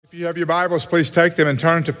If you have your Bibles, please take them and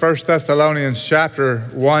turn to 1 Thessalonians chapter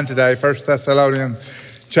 1 today. 1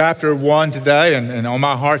 Thessalonians chapter 1 today. And on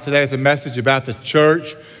my heart today is a message about the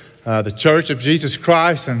church of Jesus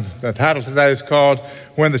Christ. And the title today is called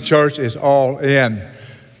When the Church is All In.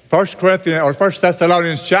 1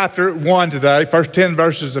 Thessalonians chapter 1 today, first 10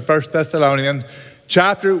 verses of 1 Thessalonians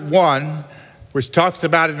chapter 1, which talks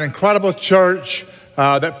about an incredible church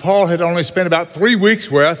that Paul had only spent about 3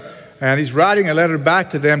 weeks with. And he's writing a letter back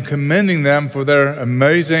to them, commending them for their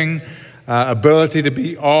amazing ability to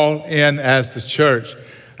be all in as the church.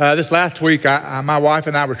 This last week, my wife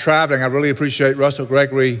and I were traveling. I really appreciate Russell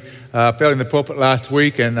Gregory filling the pulpit last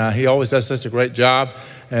week, and he always does such a great job.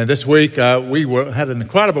 And this week, we had an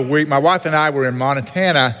incredible week. My wife and I were in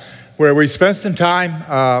Montana, where we spent some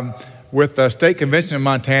time with the State Convention of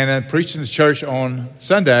Montana, preaching the church on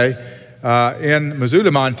Sunday in Missoula,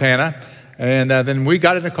 Montana. And then we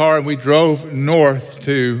got in the car and we drove north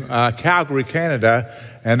to Calgary, Canada,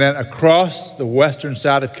 and then across the western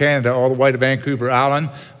side of Canada all the way to Vancouver Island.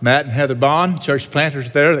 Matt and Heather Bond, church planters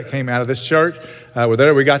there that came out of this church, were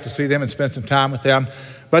there. We got to see them and spend some time with them.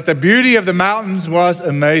 But the beauty of the mountains was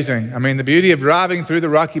amazing. I mean, the beauty of driving through the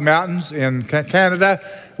Rocky Mountains in Canada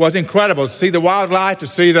was incredible. To see the wildlife, to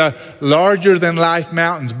see the larger-than-life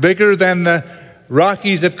mountains, bigger than the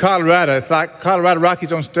Rockies of Colorado. It's like Colorado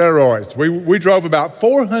Rockies on steroids. We drove about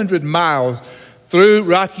 400 miles through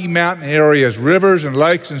Rocky Mountain areas, rivers and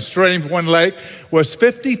lakes and streams. One lake was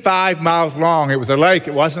 55 miles long. It was a lake.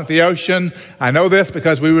 It wasn't the ocean. I know this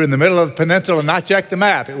because we were in the middle of the peninsula and I checked the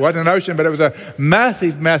map. It wasn't an ocean, but it was a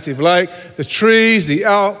massive, massive lake. The trees, the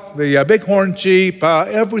elk, the bighorn sheep,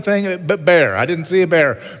 everything but bear. I didn't see a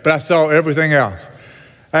bear, but I saw everything else.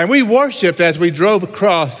 And we worshiped as we drove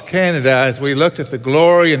across Canada, as we looked at the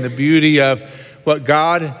glory and the beauty of what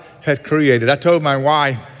God had created. I told my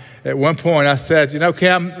wife at one point, I said, you know,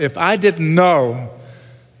 Kim, if I didn't know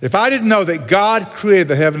that God created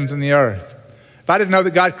the heavens and the earth, if I didn't know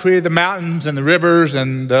that God created the mountains and the rivers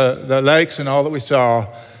and the lakes and all that we saw,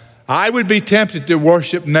 I would be tempted to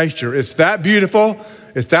worship nature. It's that beautiful.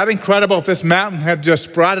 It's that incredible. If this mountain had just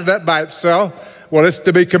sprouted up by itself, well, it's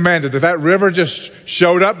to be commended. If that river just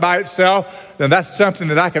showed up by itself, then that's something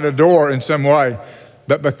that I could adore in some way.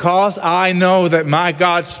 But because I know that my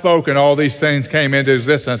God spoke and all these things came into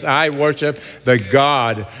existence, I worship the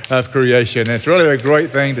God of creation. And it's really a great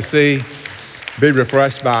thing to see, be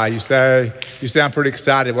refreshed by. You say, I'm pretty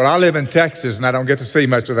excited. Well, I live in Texas and I don't get to see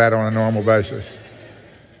much of that on a normal basis.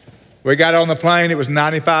 We got on the plane, it was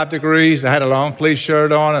 95 degrees. I had a long sleeve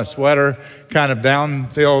shirt on, a sweater, kind of a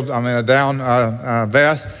down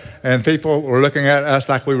vest. And people were looking at us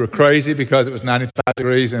like we were crazy because it was 95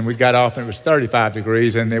 degrees and we got off and it was 35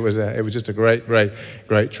 degrees and it was just a great, great,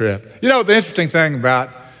 great trip. You know, the interesting thing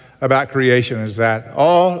about creation is that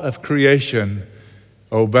all of creation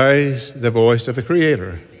obeys the voice of the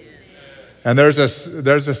Creator. And there's a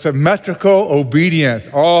symmetrical obedience.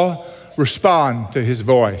 All respond to His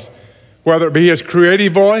voice. Whether it be His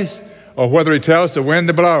creative voice or whether He tells the wind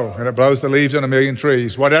to blow and it blows the leaves on a million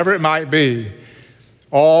trees, whatever it might be,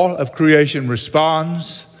 all of creation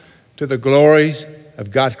responds to the glories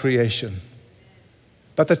of God's creation.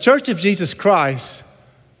 But the Church of Jesus Christ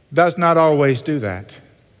does not always do that.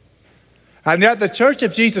 And yet the Church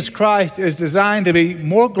of Jesus Christ is designed to be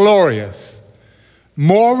more glorious,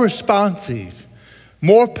 more responsive,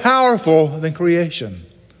 more powerful than creation.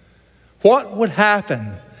 What would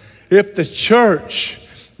happen if the church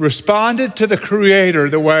responded to the Creator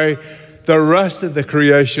the way the rest of the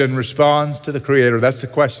creation responds to the Creator? That's the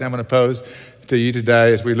question I'm going to pose to you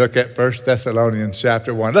today as we look at 1 Thessalonians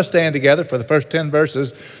chapter 1. Let's stand together for the first 10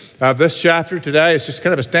 verses of this chapter today. It's just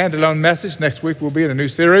kind of a standalone message. Next week we'll be in a new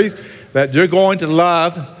series that you're going to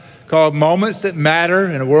love called Moments That Matter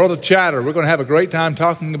in a World of Chatter. We're going to have a great time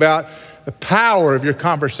talking about the power of your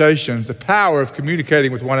conversations, the power of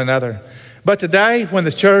communicating with one another. But today, when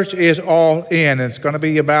the church is all in, it's going to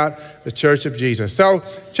be about the church of Jesus. So,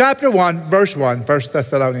 chapter 1, verse 1, 1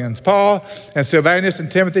 Thessalonians. Paul and Silvanus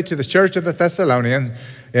and Timothy to the church of the Thessalonians,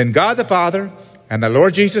 in God the Father and the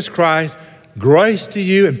Lord Jesus Christ, grace to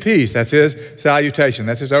you and peace. That's his salutation.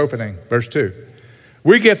 That's his opening. Verse 2.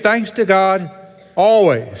 We give thanks to God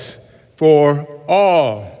always for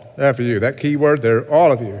all, there for you, that key word there,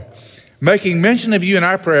 all of you, making mention of you in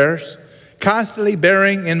our prayers, constantly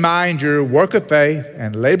bearing in mind your work of faith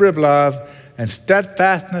and labor of love and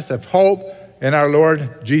steadfastness of hope in our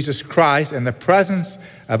Lord Jesus Christ in the presence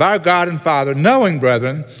of our God and Father, knowing,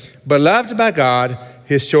 brethren, beloved by God,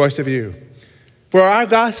 His choice of you. For our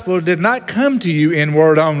gospel did not come to you in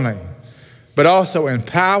word only, but also in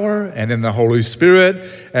power and in the Holy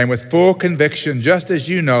Spirit and with full conviction, just as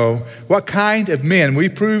you know what kind of men we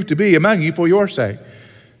proved to be among you for your sake.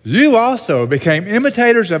 You also became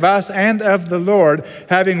imitators of us and of the Lord,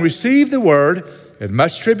 having received the word in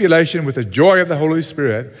much tribulation with the joy of the Holy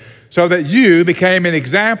Spirit, so that you became an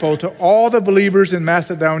example to all the believers in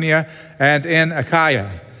Macedonia and in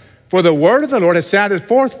Achaia. For the word of the Lord has sounded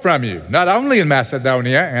forth from you, not only in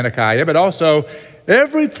Macedonia and Achaia, but also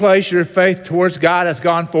every place your faith towards God has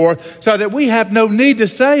gone forth, so that we have no need to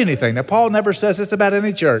say anything. Now, Paul never says this about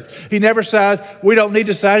any church. He never says, we don't need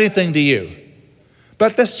to say anything to you.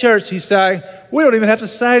 But this church, he's saying, we don't even have to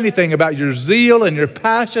say anything about your zeal and your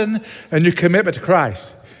passion and your commitment to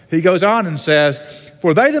Christ. He goes on and says,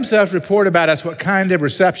 for they themselves report about us what kind of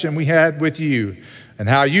reception we had with you, and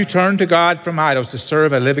how you turned to God from idols to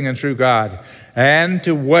serve a living and true God, and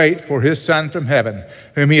to wait for his Son from heaven,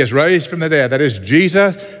 whom he has raised from the dead. That is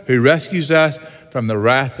Jesus, who rescues us from the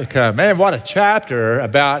wrath to come. Man, what a chapter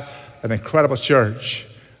about an incredible church.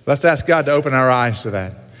 Let's ask God to open our eyes to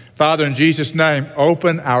that. Father, in Jesus' name,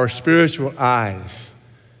 open our spiritual eyes.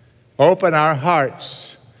 Open our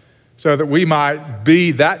hearts so that we might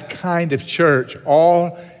be that kind of church,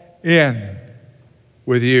 all in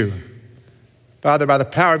with you. Father, by the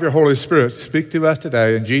power of your Holy Spirit, speak to us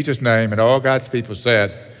today in Jesus' name. And all God's people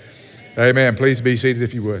said, amen. Please be seated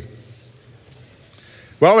if you would.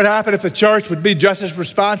 What would happen if the church would be just as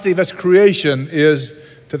responsive as creation is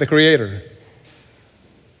to the Creator?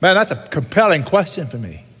 Man, that's a compelling question for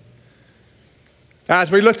me. As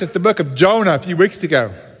we looked at the book of Jonah a few weeks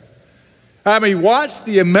ago, watch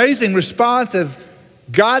the amazing response of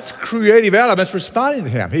God's creative elements responding to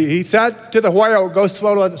him. He said to the whale, go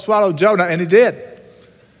swallow Jonah, and he did.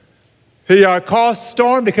 He caused a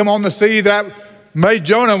storm to come on the sea that made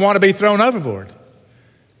Jonah want to be thrown overboard.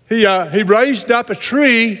 He raised up a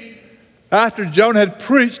tree after Jonah had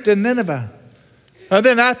preached in Nineveh. And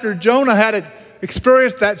then after Jonah had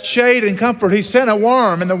experienced that shade and comfort, he sent a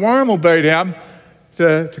worm, and the worm obeyed him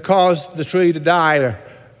to cause the tree to die.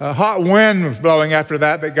 A hot wind was blowing after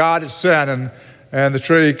that God had sent, and the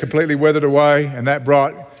tree completely withered away, and that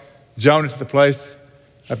brought Jonah to the place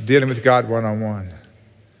of dealing with God one-on-one.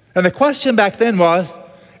 And the question back then was,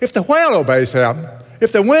 if the whale obeys him,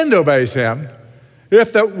 if the wind obeys him,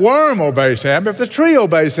 if the worm obeys him, if the tree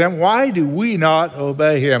obeys him, why do we not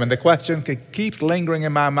obey him? And the question keeps lingering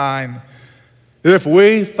in my mind. If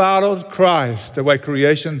we followed Christ the way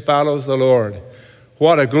creation follows the Lord,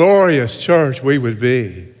 what a glorious church we would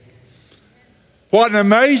be. What an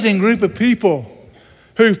amazing group of people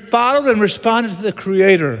who followed and responded to the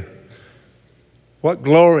Creator. What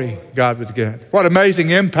glory God would get. What amazing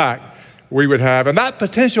impact we would have. And that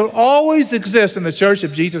potential always exists in the church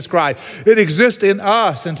of Jesus Christ. It exists in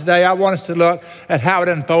us. And today I want us to look at how it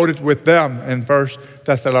unfolded with them in 1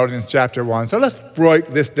 Thessalonians chapter 1. So let's break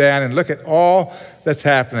this down and look at all that's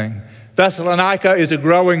happening. Thessalonica is a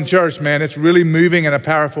growing church, man. It's really moving in a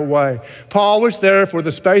powerful way. Paul was there for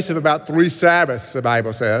the space of about 3 Sabbaths, the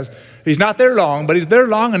Bible says. He's not there long, but he's there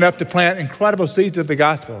long enough to plant incredible seeds of the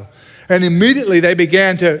gospel. And immediately they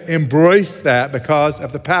began to embrace that because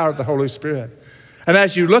of the power of the Holy Spirit. And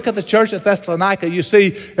as you look at the church at Thessalonica, you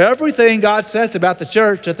see everything God says about the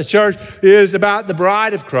church, that the church is about the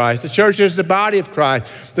bride of Christ. The church is the body of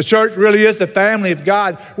Christ. The church really is the family of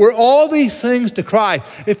God. We're all these things to Christ.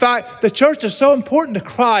 In fact, the church is so important to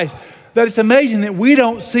Christ that it's amazing that we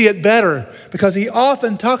don't see it better, because he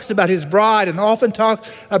often talks about his bride and often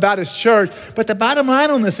talks about his church. But the bottom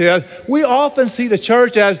line on this is we often see the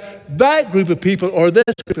church as that group of people or this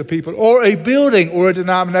group of people or a building or a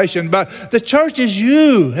denomination. But the church is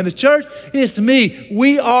you and the church is me.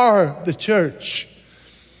 We are the church.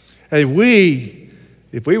 And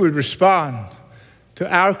if we would respond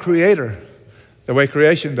to our Creator the way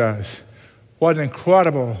creation does, what an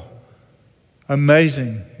incredible,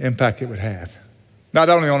 amazing impact it would have. Not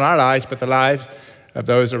only on our lives, but the lives of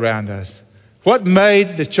those around us. What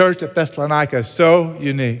made the church at Thessalonica so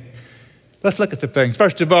unique? Let's look at the things.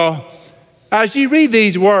 First of all, as you read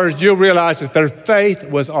these words, you'll realize that their faith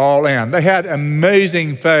was all in. They had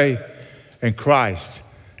amazing faith in Christ.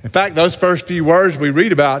 In fact, those first few words we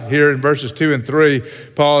read about here in verses 2 and 3,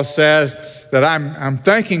 Paul says that I'm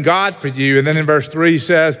thanking God for you. And then in verse 3 he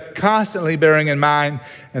says, constantly bearing in mind.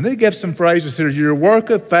 And then he gives some phrases here, your work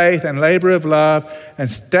of faith and labor of love and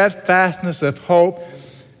steadfastness of hope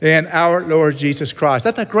in our Lord Jesus Christ.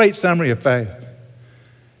 That's a great summary of faith.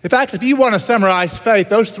 In fact, if you want to summarize faith,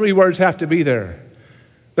 those 3 words have to be there.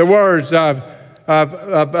 The words of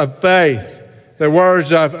faith, the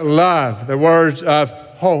words of love, the words of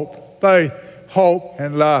hope. Faith, hope,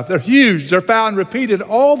 and love. They're huge. They're found repeated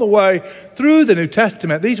all the way through the New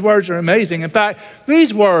Testament. These words are amazing. In fact,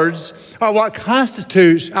 these words are what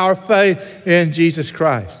constitutes our faith in Jesus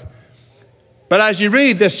Christ. But as you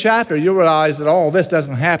read this chapter, you'll realize that all this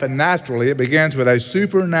doesn't happen naturally. It begins with a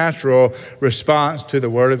supernatural response to the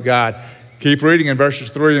Word of God. Keep reading in verses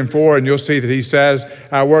 3 and 4, and you'll see that he says,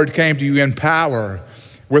 our word came to you in power,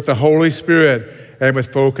 with the Holy Spirit, and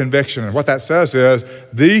with full conviction. And what that says is,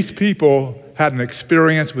 these people had an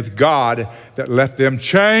experience with God that left them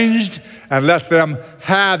changed and let them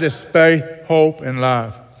have this faith, hope, and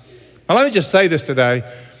love. Now let me just say this today.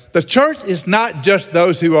 The church is not just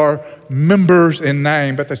those who are members in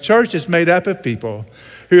name, but the church is made up of people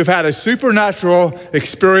who have had a supernatural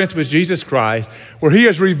experience with Jesus Christ, where he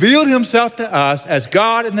has revealed himself to us as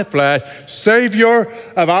God in the flesh, Savior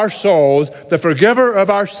of our souls, the forgiver of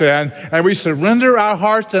our sin, and we surrender our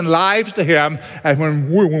hearts and lives to him. And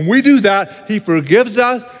when we do that, he forgives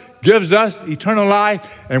us, gives us eternal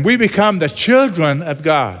life, and we become the children of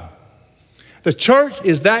God. The church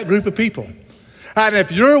is that group of people. And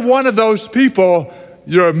if you're one of those people,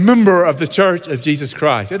 you're a member of the church of Jesus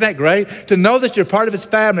Christ. Isn't that great? To know that you're part of his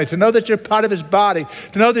family, to know that you're part of his body,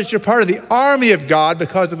 to know that you're part of the army of God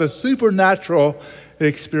because of a supernatural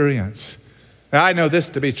experience. Now, I know this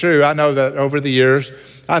to be true. I know that over the years,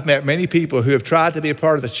 I've met many people who have tried to be a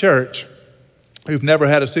part of the church who've never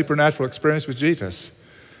had a supernatural experience with Jesus.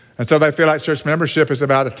 And so they feel like church membership is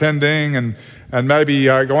about attending and maybe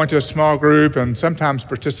going to a small group and sometimes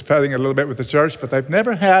participating a little bit with the church, but they've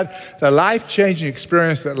never had the life-changing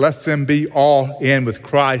experience that lets them be all in with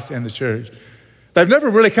Christ and the church. They've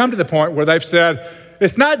never really come to the point where they've said,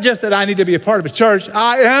 it's not just that I need to be a part of a church,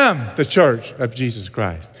 I am the church of Jesus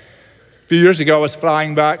Christ. A few years ago, I was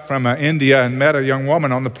flying back from India and met a young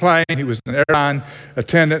woman on the plane who was an airline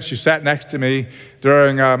attendant. She sat next to me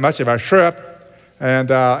during much of our trip.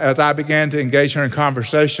 And as I began to engage her in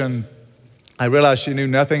conversation, I realized she knew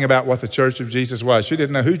nothing about what the Church of Jesus was. She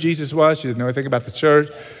didn't know who Jesus was. She didn't know anything about the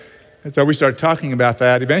church. And so we started talking about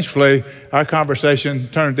that. Eventually, our conversation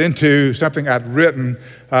turned into something I'd written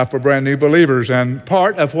for brand new believers. And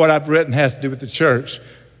part of what I've written has to do with the church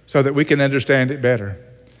so that we can understand it better.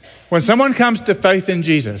 When someone comes to faith in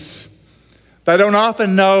Jesus, they don't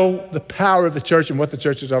often know the power of the church and what the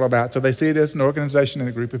church is all about. So they see it as an organization and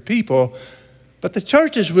a group of people. But the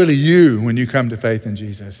church is really you when you come to faith in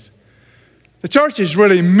Jesus. The church is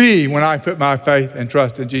really me when I put my faith and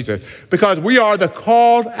trust in Jesus, because we are the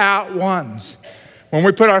called out ones. When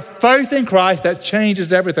we put our faith in Christ, that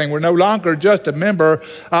changes everything. We're no longer just a member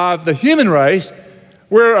of the human race.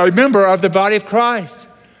 We're a member of the body of Christ.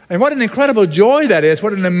 And what an incredible joy that is.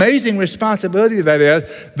 What an amazing responsibility that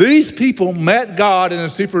is. These people met God in a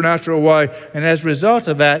supernatural way, and as a result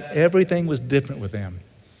of that, everything was different with them.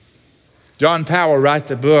 John Powell writes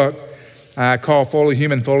a book called Fully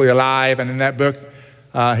Human, Fully Alive. And in that book,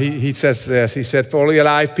 he says this. He said, fully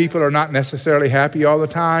alive people are not necessarily happy all the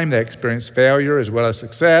time. They experience failure as well as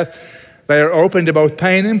success. They are open to both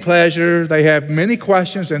pain and pleasure. They have many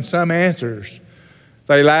questions and some answers.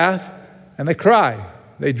 They laugh and they cry.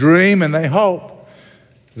 They dream and they hope.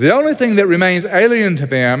 The only thing that remains alien to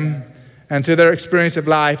them and to their experience of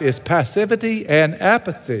life is passivity and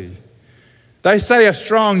apathy. They say a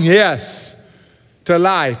strong yes to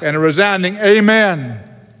life and a resounding amen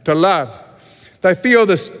to love. They feel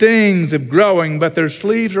the stings of growing, but their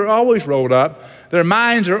sleeves are always rolled up, their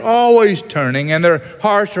minds are always turning, and their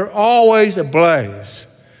hearts are always ablaze.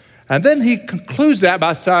 And then he concludes that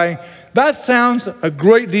by saying, that sounds a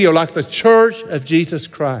great deal like the church of Jesus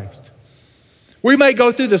Christ. We may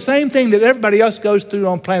go through the same thing that everybody else goes through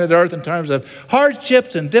on planet Earth in terms of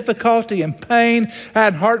hardships and difficulty and pain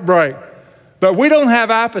and heartbreak. But we don't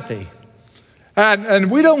have apathy. And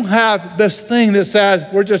we don't have this thing that says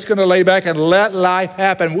we're just going to lay back and let life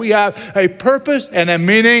happen. We have a purpose and a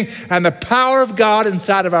meaning and the power of God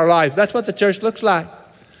inside of our life. That's what the church looks like.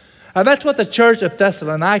 And that's what the church of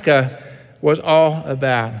Thessalonica was all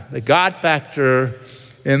about. The God factor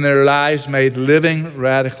in their lives made living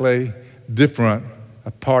radically different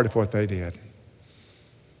a part of what they did.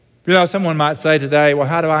 You know, someone might say today, well,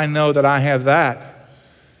 how do I know that I have that?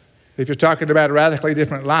 If you're talking about a radically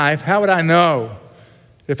different life, how would I know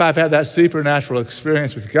if I've had that supernatural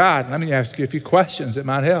experience with God? Let me ask you a few questions that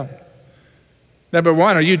might help. Number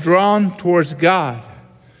one, are you drawn towards God?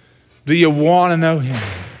 Do you want to know him?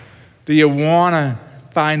 Do you want to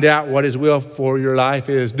find out what his will for your life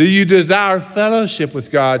is? Do you desire fellowship with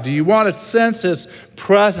God? Do you want to sense his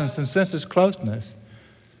presence and sense his closeness?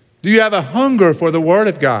 Do you have a hunger for the Word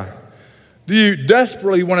of God? Do you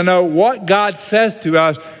desperately want to know what God says to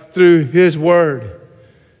us through his Word?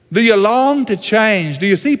 Do you long to change? Do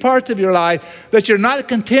you see parts of your life that you're not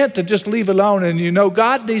content to just leave alone and you know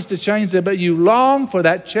God needs to change it, but you long for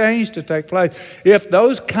that change to take place? If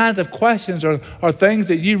those kinds of questions are things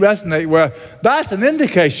that you resonate with, that's an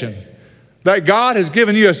indication that God has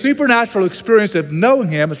given you a supernatural experience of knowing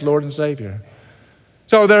Him as Lord and Savior.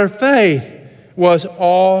 So their faith was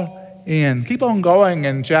all in. Keep on going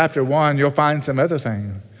in chapter 1. You'll find some other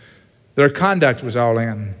things. Their conduct was all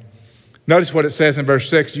in. Notice what it says in verse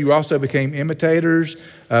 6. You also became imitators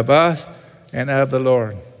of us and of the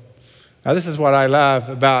Lord. Now, this is what I love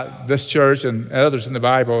about this church and others in the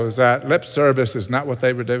Bible, is that lip service is not what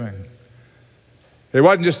they were doing. It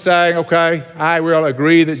wasn't just saying, okay, I will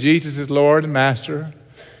agree that Jesus is Lord and Master.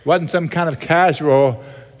 It wasn't some kind of casual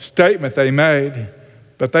statement they made,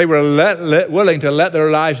 but they were willing to let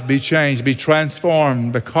their lives be changed, be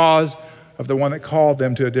transformed because of the one that called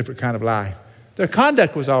them to a different kind of life. Their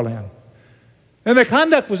conduct was all in. And their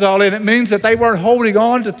conduct was all in. It means that they weren't holding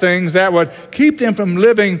on to things that would keep them from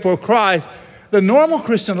living for Christ. The normal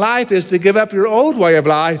Christian life is to give up your old way of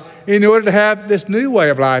life in order to have this new way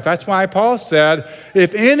of life. That's why Paul said,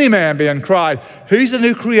 if any man be in Christ, he's a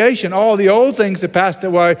new creation. All the old things have passed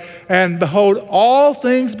away, and behold, all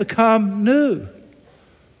things become new.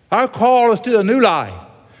 Our call is to a new life.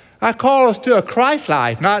 Our call is to a Christ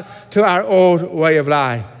life, not to our old way of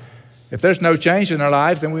life. If there's no change in our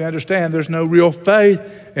lives, then we understand there's no real faith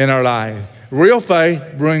in our lives. Real faith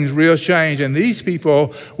brings real change, and these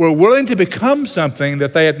people were willing to become something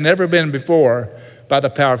that they had never been before by the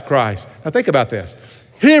power of Christ. Now think about this.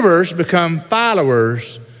 Hearers become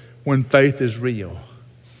followers when faith is real.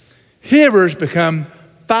 Hearers become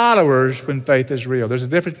followers when faith is real. There's a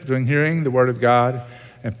difference between hearing the Word of God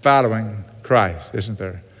and following Christ, isn't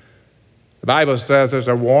there? The Bible says there's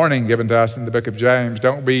a warning given to us in the book of James.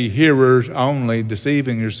 Don't be hearers only,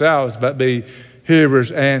 deceiving yourselves, but be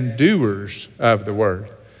hearers and doers of the word.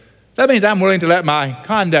 That means I'm willing to let my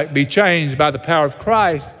conduct be changed by the power of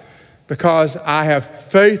Christ because I have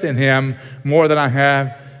faith in Him more than I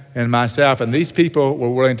have in myself. And these people were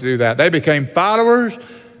willing to do that. They became followers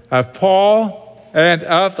of Paul and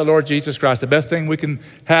of the Lord Jesus Christ. The best thing we can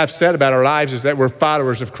have said about our lives is that we're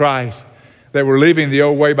followers of Christ, that we're leaving the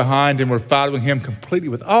old way behind and we're following Him completely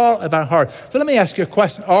with all of our heart. So let me ask you a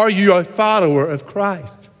question. Are you a follower of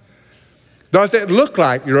Christ? Does it look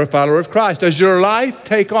like you're a follower of Christ? Does your life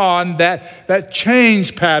take on that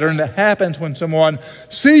change pattern that happens when someone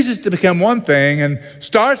ceases to become one thing and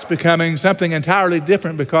starts becoming something entirely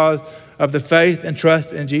different because of the faith and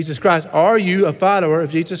trust in Jesus Christ? Are you a follower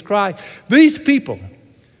of Jesus Christ? These people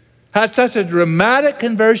had such a dramatic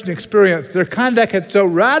conversion experience. Their conduct had so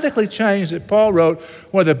radically changed that Paul wrote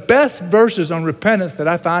one of the best verses on repentance that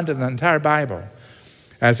I find in the entire Bible.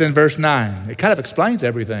 As in verse 9. It kind of explains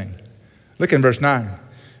everything. Look in verse 9.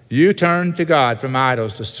 You turn to God from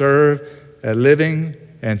idols to serve a living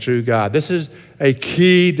and true God. This is a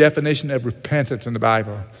key definition of repentance in the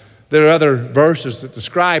Bible. There are other verses that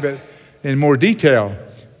describe it in more detail,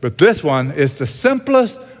 but this one is the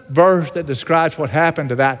simplest verse that describes what happened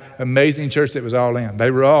to that amazing church that was all in. They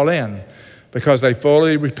were all in because they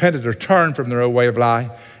fully repented or turned from their old way of life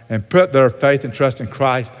and put their faith and trust in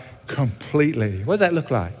Christ completely. What does that look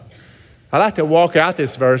like? I like to walk out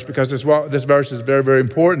this verse because this verse is very, very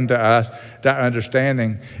important to us, to our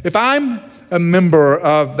understanding. If I'm a member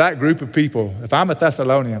of that group of people, if I'm a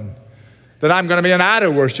Thessalonian, then I'm going to be an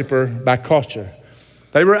idol worshiper by culture.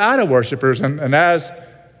 They were idol worshipers, and as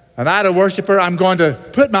an idol worshiper, I'm going to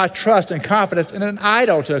put my trust and confidence in an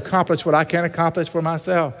idol to accomplish what I can't accomplish for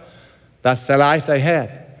myself. That's the life they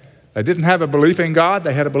had. They didn't have a belief in God.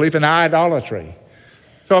 They had a belief in idolatry.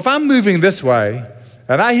 So if I'm moving this way,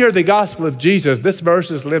 and I hear the gospel of Jesus, this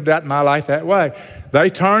verse is lived out in my life that way. They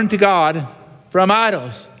turned to God from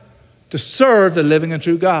idols to serve the living and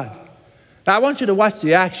true God. Now, I want you to watch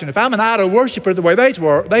the action. If I'm an idol worshiper the way they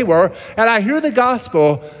were, and I hear the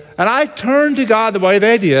gospel, and I turn to God the way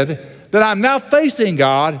they did, then I'm now facing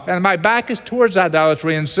God, and my back is towards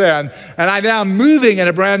idolatry and sin, and I'm now moving in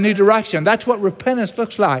a brand new direction. That's what repentance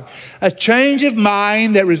looks like. A change of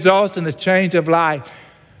mind that results in a change of life.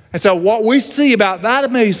 And so what we see about that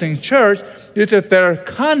amazing church is that their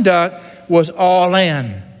conduct was all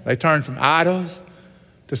in. They turned from idols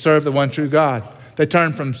to serve the one true God. They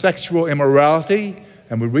turned from sexual immorality,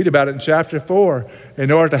 and we read about it in chapter 4,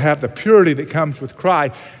 in order to have the purity that comes with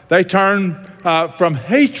Christ. They turned from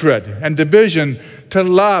hatred and division to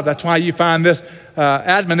love. That's why you find this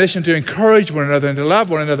admonition to encourage one another and to love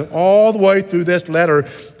one another all the way through this letter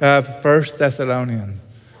of 1 Thessalonians.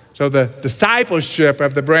 So the discipleship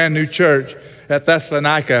of the brand new church at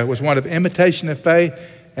Thessalonica was one of imitation of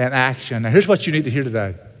faith and action. Now here's what you need to hear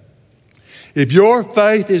today. If your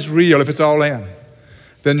faith is real, if it's all in,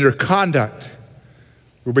 then your conduct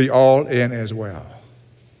will be all in as well.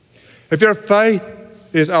 If your faith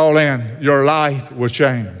is all in, your life will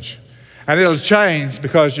change. And it'll change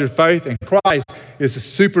because your faith in Christ is the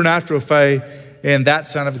supernatural faith in that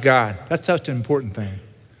Son of God. That's such an important thing.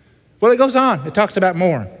 Well, it goes on. It talks about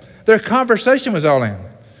more. Their conversation was all in.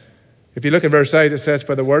 If you look in verse 8, it says,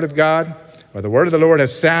 for the word of God, or the word of the Lord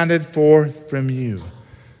has sounded forth from you.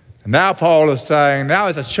 And now Paul is saying, now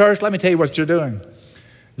as a church, let me tell you what you're doing.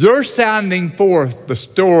 You're sounding forth the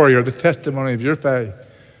story or the testimony of your faith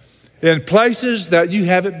in places that you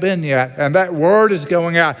haven't been yet. And that word is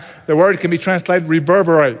going out. The word can be translated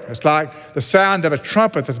reverberate. It's like the sound of a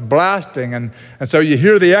trumpet that's blasting. And so you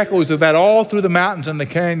hear the echoes of that all through the mountains and the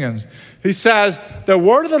canyons. He says, the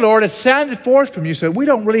word of the Lord has sounded forth from you. So we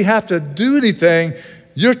don't really have to do anything.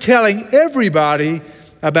 You're telling everybody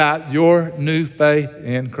about your new faith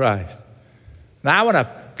in Christ. Now I want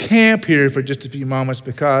to camp here for just a few moments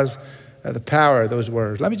because the power of those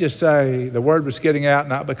words. Let me just say the word was getting out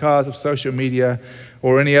not because of social media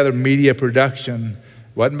or any other media production.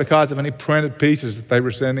 It wasn't because of any printed pieces that they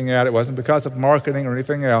were sending out. It wasn't because of marketing or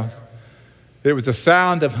anything else. It was the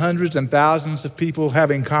sound of hundreds and thousands of people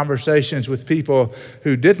having conversations with people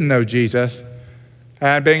who didn't know Jesus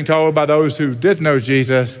and being told by those who did know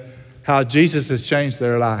Jesus how Jesus has changed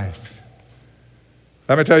their life.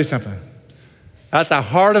 Let me tell you something. At the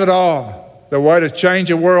heart of it all, the way to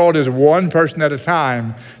change a world is one person at a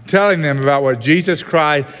time, telling them about what Jesus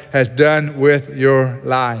Christ has done with your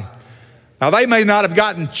life. Now, they may not have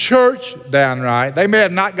gotten church down right. They may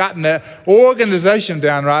have not gotten the organization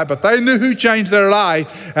down right, but they knew who changed their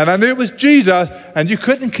life, and they knew it was Jesus, and you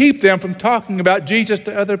couldn't keep them from talking about Jesus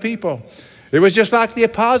to other people. It was just like the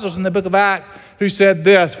apostles in the book of Acts who said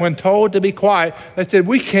this, when told to be quiet, they said,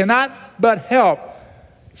 we cannot but help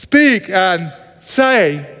speak and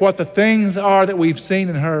say what the things are that we've seen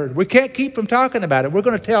and heard. We can't keep from talking about it. We're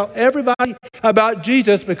going to tell everybody about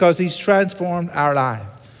Jesus because he's transformed our life.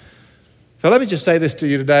 So let me just say this to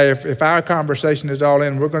you today. If our conversation is all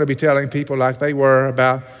in, we're going to be telling people like they were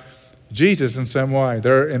about Jesus in some way.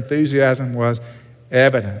 Their enthusiasm was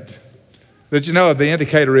evident. Did you know the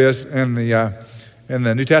indicator is in the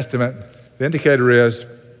New Testament, the indicator is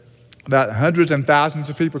that hundreds and thousands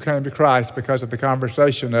of people came to Christ because of the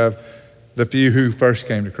conversation of the few who first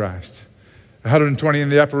came to Christ. 120 in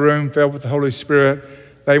the upper room filled with the Holy Spirit.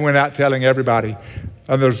 They went out telling everybody.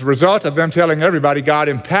 And as a result of them telling everybody, God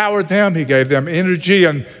empowered them. He gave them energy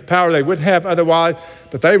and power they wouldn't have otherwise.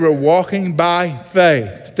 But they were walking by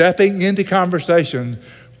faith, stepping into conversation,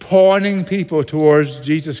 pointing people towards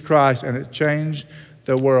Jesus Christ, and it changed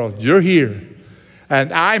the world. You're here,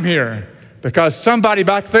 and I'm here because somebody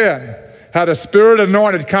back then had a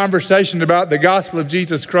spirit-anointed conversation about the gospel of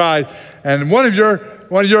Jesus Christ, and one of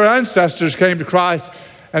your ancestors came to Christ,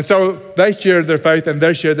 and so they shared their faith, and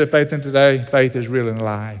they shared their faith, and today faith is real and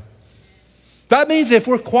alive. That means if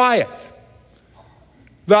we're quiet,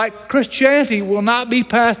 that Christianity will not be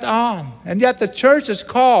passed on, and yet the church is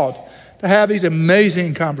called to have these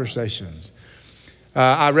amazing conversations.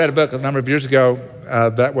 I read a book a number of years ago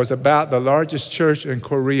that was about the largest church in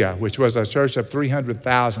Korea, which was a church of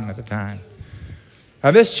 300,000 at the time.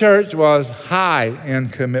 And this church was high in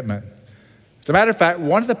commitment. As a matter of fact,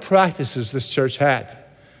 one of the practices this church had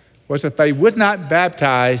was that they would not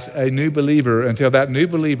baptize a new believer until that new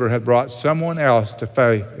believer had brought someone else to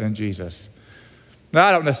faith in Jesus. Now,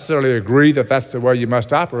 I don't necessarily agree that that's the way you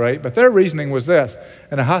must operate, but their reasoning was this.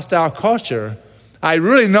 In a hostile culture, I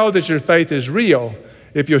really know that your faith is real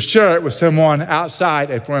if you'll share it with someone outside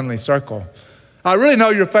a friendly circle. I really know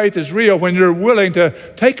your faith is real when you're willing to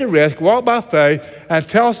take a risk, walk by faith, and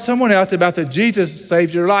tell someone else about that Jesus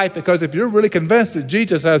saved your life. Because if you're really convinced that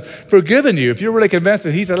Jesus has forgiven you, if you're really convinced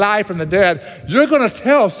that he's alive from the dead, you're going to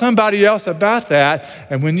tell somebody else about that.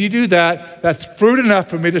 And when you do that, that's fruit enough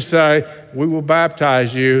for me to say, we will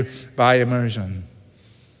baptize you by immersion.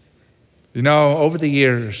 You know, over the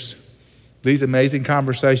years, these amazing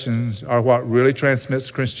conversations are what really transmits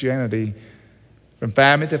Christianity from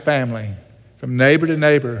family to family, from neighbor to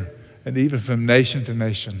neighbor, and even from nation to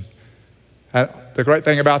nation. And the great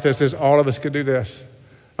thing about this is all of us can do this.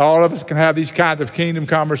 All of us can have these kinds of kingdom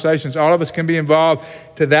conversations. All of us can be involved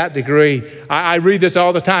to that degree. I read this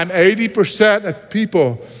all the time. 80% of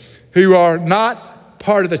people who are not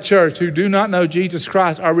part of the church, who do not know Jesus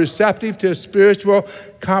Christ, are receptive to a spiritual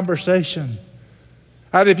conversation.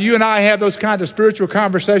 And if you and I have those kinds of spiritual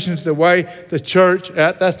conversations the way the church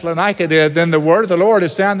at Thessalonica did, then the word of the Lord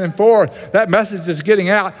is sounding forth. That message is getting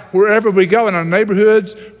out wherever we go, in our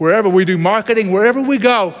neighborhoods, wherever we do marketing, wherever we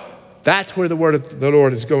go. That's where the word of the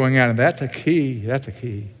Lord is going out, and that's a key. That's a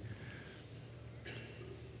key.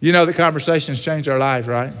 You know that conversations change our lives,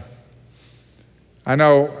 right? I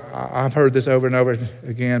know I've heard this over and over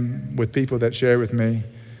again with people that share with me.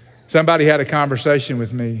 Somebody had a conversation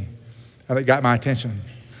with me, and it got my attention.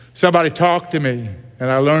 Somebody talked to me,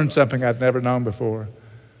 and I learned something I'd never known before.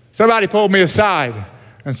 Somebody pulled me aside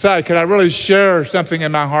and said, "Can I really share something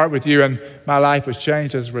in my heart with you?" And my life was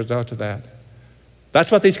changed as a result of that.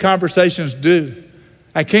 That's what these conversations do.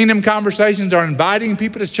 And kingdom conversations are inviting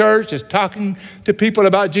people to church. It's talking to people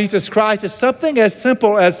about Jesus Christ. It's something as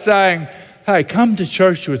simple as saying, "Hey, come to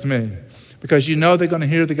church with me," because you know they're going to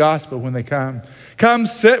hear the gospel when they come. "Come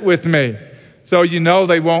sit with me," so you know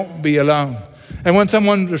they won't be alone. And when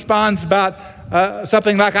someone responds about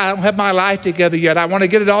something like, "I don't have my life together yet. I want to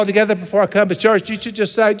get it all together before I come to church," you should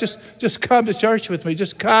just say, just come to church with me.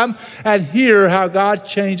 Just come and hear how God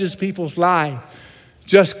changes people's lives.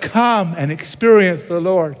 Just come and experience the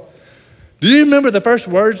Lord. Do you remember the first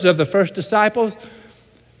words of the first disciples?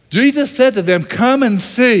 Jesus said to them, "Come and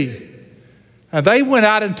see." And they went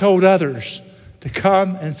out and told others to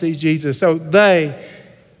come and see Jesus. So they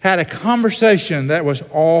had a conversation that was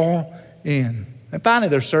all in. And finally,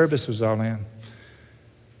 their service was all in.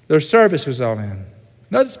 Their service was all in.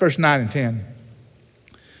 Notice verse 9 and 10.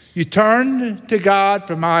 You turned to God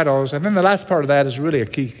from idols. And then the last part of that is really a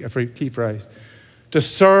key phrase. To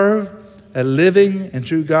serve a living and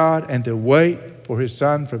true God and to wait for his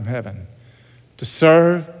Son from heaven. To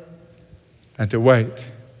serve and to wait.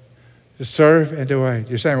 To serve and to wait.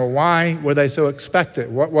 You're saying, well, why were they so expectant?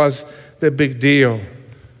 What was the big deal?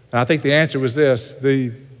 And I think the answer was this.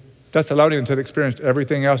 The Thessalonians had experienced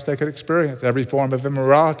everything else they could experience. Every form of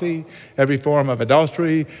immorality, every form of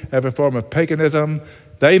adultery, every form of paganism.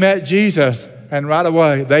 They met Jesus, and right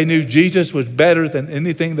away, they knew Jesus was better than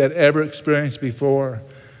anything they'd ever experienced before.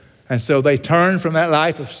 And so they turned from that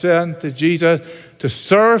life of sin to Jesus to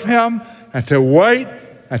serve him and to wait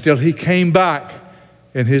until he came back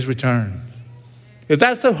in his return. Is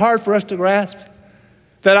that so hard for us to grasp?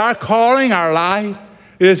 That our calling, our life,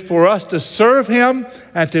 is for us to serve him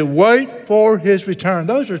and to wait for his return.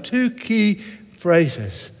 Those are two key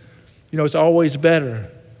phrases. You know, it's always better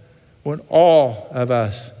when all of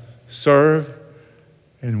us serve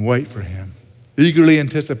and wait for him, eagerly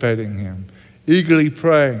anticipating him, eagerly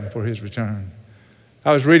praying for his return.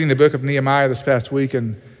 I was reading the book of Nehemiah this past week,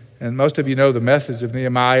 and most of you know the message of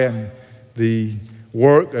Nehemiah and the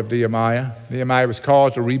work of Nehemiah. Nehemiah was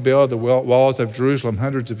called to rebuild the walls of Jerusalem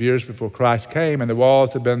hundreds of years before Christ came, and the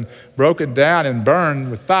walls had been broken down and burned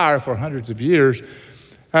with fire for hundreds of years.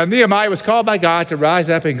 And Nehemiah was called by God to rise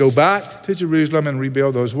up and go back to Jerusalem and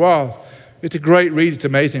rebuild those walls. It's a great read. It's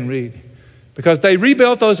an amazing read. Because they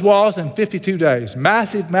rebuilt those walls in 52 days.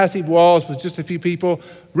 Massive, massive walls with just a few people,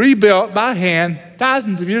 rebuilt by hand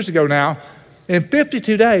thousands of years ago now in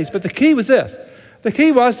 52 days. But the key was this. The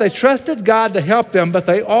key was they trusted God to help them, but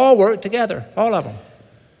they all worked together, all of them.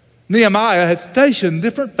 Nehemiah had stationed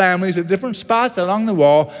different families at different spots along the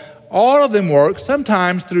wall. All of them worked,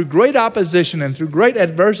 sometimes through great opposition and through great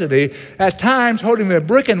adversity, at times holding a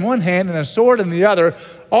brick in one hand and a sword in the other,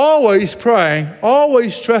 always praying,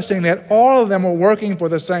 always trusting that all of them were working for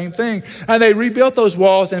the same thing. And they rebuilt those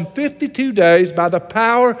walls in 52 days by the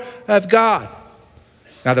power of God.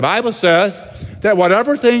 Now, the Bible says that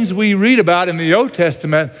whatever things we read about in the Old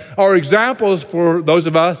Testament are examples for those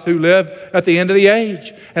of us who live at the end of the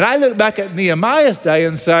age. And I look back at Nehemiah's day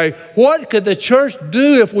and say, what could the church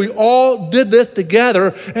do if we all did this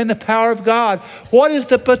together in the power of God? What is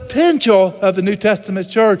the potential of the New Testament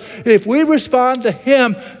church if we respond to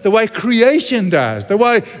him the way creation does, the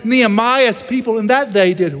way Nehemiah's people in that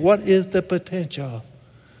day did? What is the potential?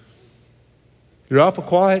 You're awful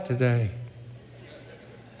quiet today.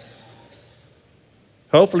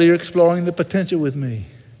 Hopefully you're exploring the potential with me.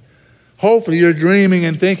 Hopefully you're dreaming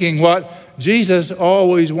and thinking what Jesus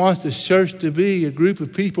always wants the church to be, a group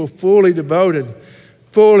of people fully devoted,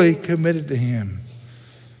 fully committed to him.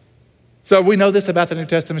 So we know this about the New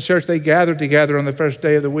Testament church. They gathered together on the first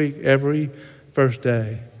day of the week, every first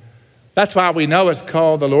day. That's why we know it's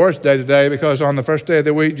called the Lord's Day today, because on the first day of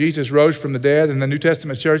the week, Jesus rose from the dead, and the New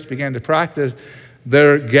Testament church began to practice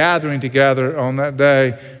their gathering together on that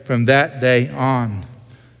day from that day on.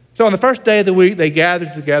 So on the first day of the week, they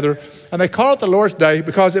gathered together, and they called it the Lord's Day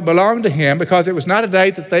because it belonged to him, because it was not a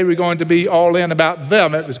day that they were going to be all in about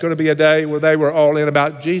them. It was going to be a day where they were all in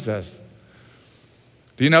about Jesus.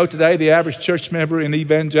 Do you know today the average church member in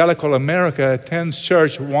evangelical America attends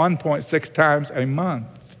church 1.6 times a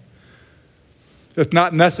month? It's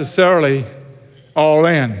not necessarily all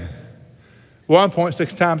in.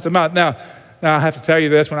 1.6 times a month. Now, Now, I have to tell you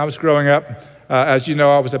this, when I was growing up, as you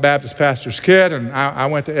know, I was a Baptist pastor's kid, and I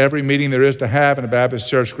went to every meeting there is to have in a Baptist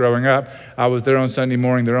church growing up. I was there on Sunday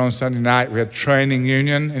morning, there on Sunday night. We had training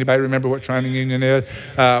union. Anybody remember what training union is?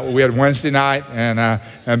 We had Wednesday night, and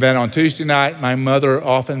then on Tuesday night, my mother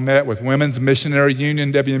often met with Women's Missionary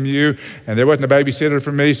Union, WMU, and there wasn't a babysitter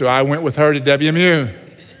for me, so I went with her to WMU.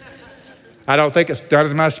 I don't think it's done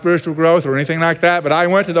to my spiritual growth or anything like that, but I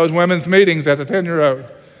went to those women's meetings as a 10-year-old.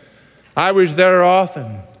 I was there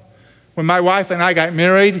often. When my wife and I got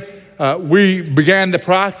married, we began the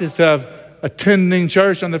practice of attending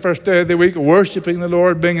church on the first day of the week, worshiping the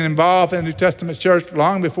Lord, being involved in the New Testament church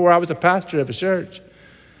long before I was a pastor of a church.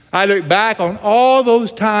 I look back on all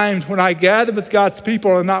those times when I gathered with God's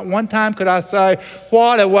people, and not one time could I say,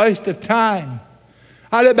 what a waste of time.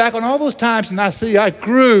 I look back on all those times and I see I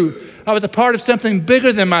grew. I was a part of something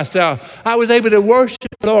bigger than myself. I was able to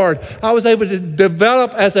worship the Lord. I was able to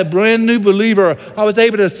develop as a brand new believer. I was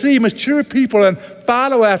able to see mature people and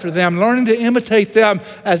follow after them, learning to imitate them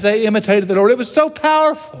as they imitated the Lord. It was so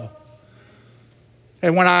powerful.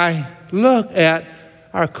 And when I look at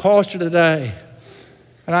our culture today,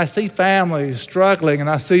 and I see families struggling, and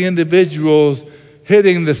I see individuals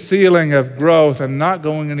hitting the ceiling of growth and not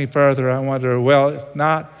going any further, I wonder, well, it's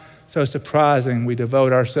not so surprising we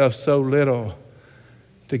devote ourselves so little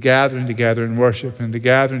to gathering together in worship and to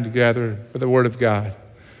gathering together for the Word of God.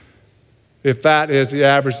 If that is the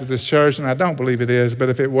average of this church, and I don't believe it is, but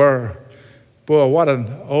if it were, boy, what an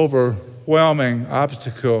overwhelming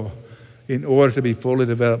obstacle in order to be fully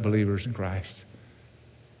developed believers in Christ.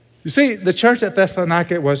 You see, the church at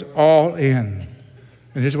Thessalonica was all in.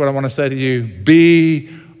 And here's what I want to say to you. Be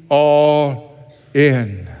all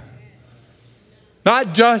in.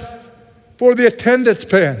 Not just for the attendance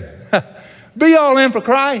pin. Be all in for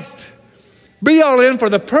Christ. Be all in for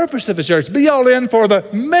the purpose of the church. Be all in for the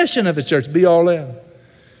mission of the church. Be all in.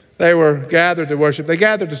 They were gathered to worship. They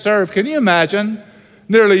gathered to serve. Can you imagine?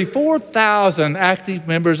 Nearly 4,000 active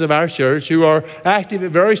members of our church who are active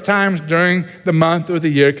at various times during the month or the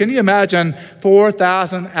year. Can you imagine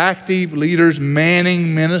 4,000 active leaders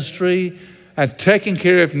manning ministry and taking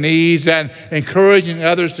care of needs and encouraging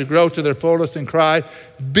others to grow to their fullest in Christ?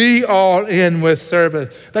 Be all in with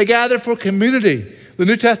service. They gathered for community. The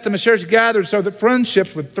New Testament church gathered so that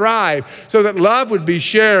friendships would thrive, so that love would be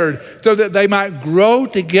shared, so that they might grow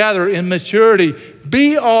together in maturity.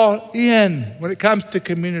 Be all in when it comes to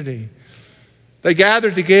community. They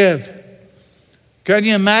gathered to give. Can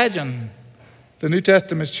you imagine the New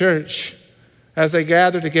Testament church as they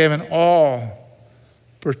gathered to give and all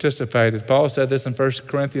participated? Paul said this in 1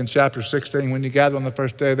 Corinthians chapter 16, when you gather on the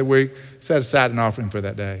first day of the week, set aside an offering for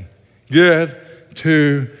that day. Give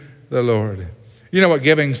to the Lord. You know what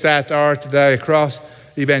giving stats are today across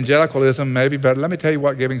evangelicalism, maybe, but let me tell you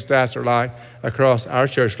what giving stats are like across our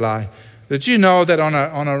church life. Did you know that on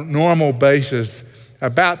a normal basis,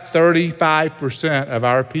 about 35% of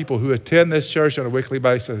our people who attend this church on a weekly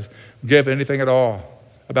basis give anything at all?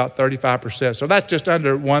 About 35%. So that's just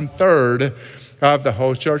under 1/3 of the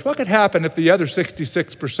whole church. What could happen if the other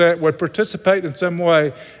 66% would participate in some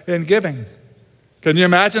way in giving? Can you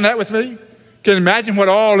imagine that with me? Can you imagine what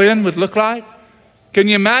all in would look like? Can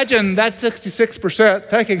you imagine that 66%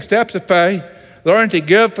 taking steps of faith, learning to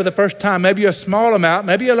give for the first time, maybe a small amount,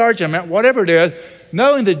 maybe a large amount, whatever it is,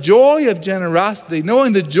 knowing the joy of generosity,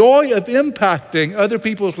 knowing the joy of impacting other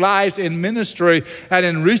people's lives in ministry and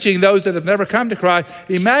in reaching those that have never come to Christ?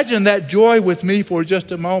 Imagine that joy with me for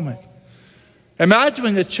just a moment.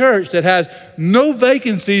 Imagine a church that has no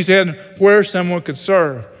vacancies in where someone could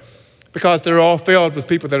serve, because they're all filled with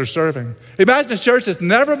people that are serving. Imagine a church that's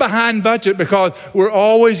never behind budget because we're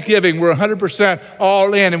always giving. We're 100%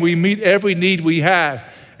 all in, and we meet every need we have,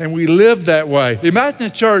 and we live that way. Imagine a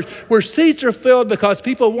church where seats are filled because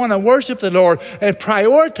people want to worship the Lord and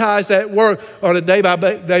prioritize that work on a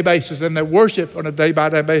day-by-day basis and their worship on a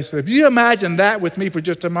day-by-day basis. If you imagine that with me for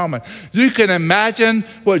just a moment, you can imagine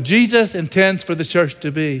what Jesus intends for the church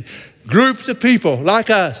to be. Groups of people like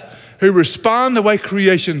us who respond the way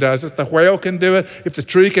creation does. If the whale can do it, if the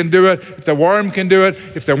tree can do it, if the worm can do it,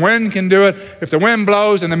 if the wind can do it, if the wind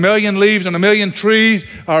blows and a million leaves on a million trees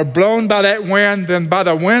are blown by that wind, then by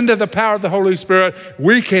the wind of the power of the Holy Spirit,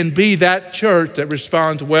 we can be that church that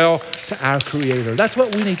responds well to our Creator. That's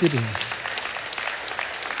what we need to be.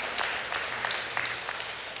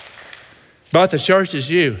 But the church is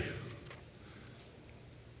you,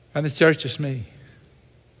 and the church is me.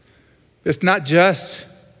 It's not just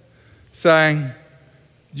saying,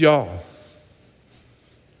 y'all.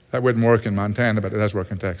 That wouldn't work in Montana, but it does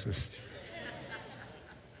work in Texas.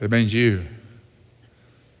 It means you.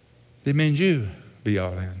 It means you be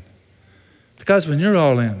all in. Because when you're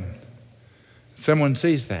all in, someone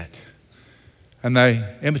sees that and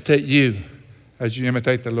they imitate you as you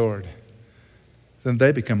imitate the Lord, then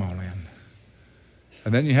they become all in.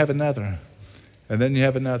 And then you have another, and then you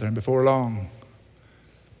have another, and before long,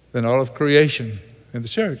 then all of creation in the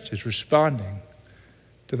church is responding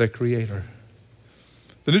to their Creator.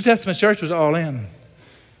 The New Testament church was all in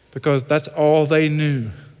because that's all they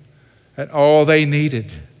knew and all they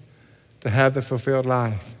needed to have the fulfilled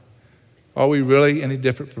life. Are we really any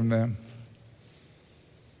different from them?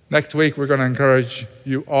 Next week, we're going to encourage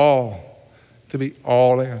you all to be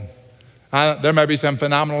all in. There may be some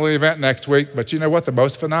phenomenal event next week, but you know what? The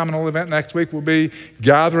most phenomenal event next week will be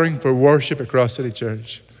gathering for worship at Cross City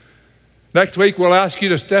Church. Next week, we'll ask you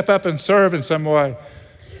to step up and serve in some way.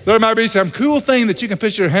 There might be some cool thing that you can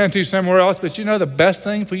put your hand to somewhere else, but you know the best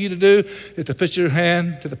thing for you to do is to put your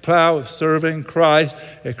hand to the plow of serving Christ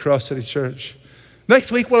at Cross City Church. Next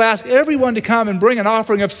week, we'll ask everyone to come and bring an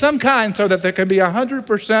offering of some kind so that there can be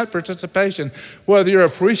 100% participation. Whether you're a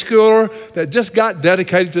preschooler that just got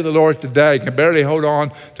dedicated to the Lord today, can barely hold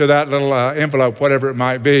on to that little envelope, whatever it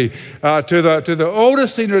might be, to the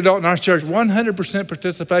oldest senior adult in our church, 100%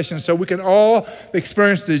 participation so we can all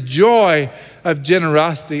experience the joy of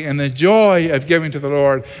generosity and the joy of giving to the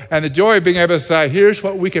Lord and the joy of being able to say, here's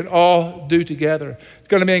what we can all do together. It's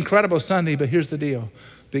going to be an incredible Sunday, but here's the deal.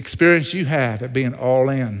 The experience you have at being all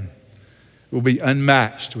in will be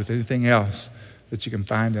unmatched with anything else that you can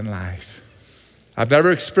find in life. I've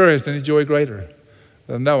never experienced any joy greater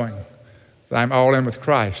than knowing that I'm all in with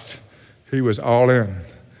Christ. He was all in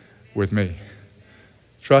with me.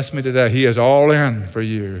 Trust me today, He is all in for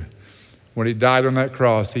you. When He died on that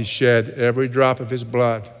cross, He shed every drop of His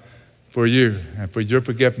blood for you and for your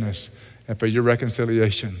forgiveness and for your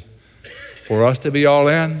reconciliation. For us to be all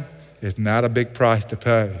in, it's not a big price to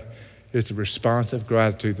pay. It's a response of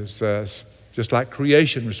gratitude that says, just like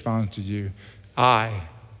creation responds to you, I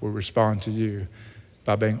will respond to you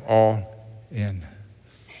by being all in.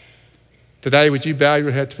 Today, would you bow your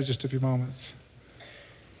heads for just a few moments?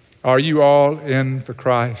 Are you all in for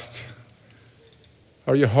Christ?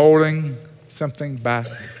 Are you holding something back?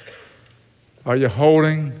 Are you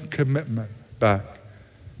holding commitment back?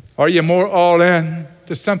 Are you more all in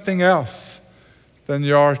to something else than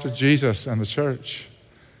you are to Jesus and the church?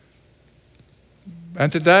 And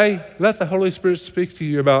today, let the Holy Spirit speak to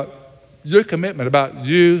you about your commitment, about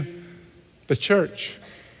you, the church.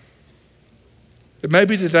 It may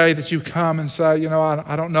be today that you come and say, you know,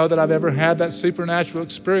 I don't know that I've ever had that supernatural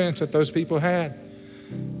experience that those people had.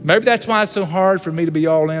 Maybe that's why it's so hard for me to be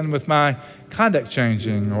all in with my conduct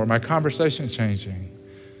changing or my conversation changing.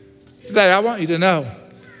 Today, I want you to know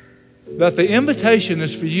that the invitation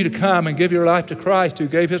is for you to come and give your life to Christ who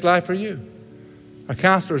gave His life for you. Our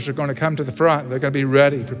counselors are going to come to the front. They're going to be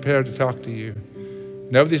ready, prepared to talk to you.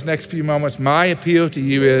 And over these next few moments, my appeal to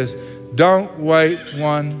you is don't wait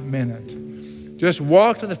 1 minute. Just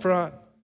walk to the front.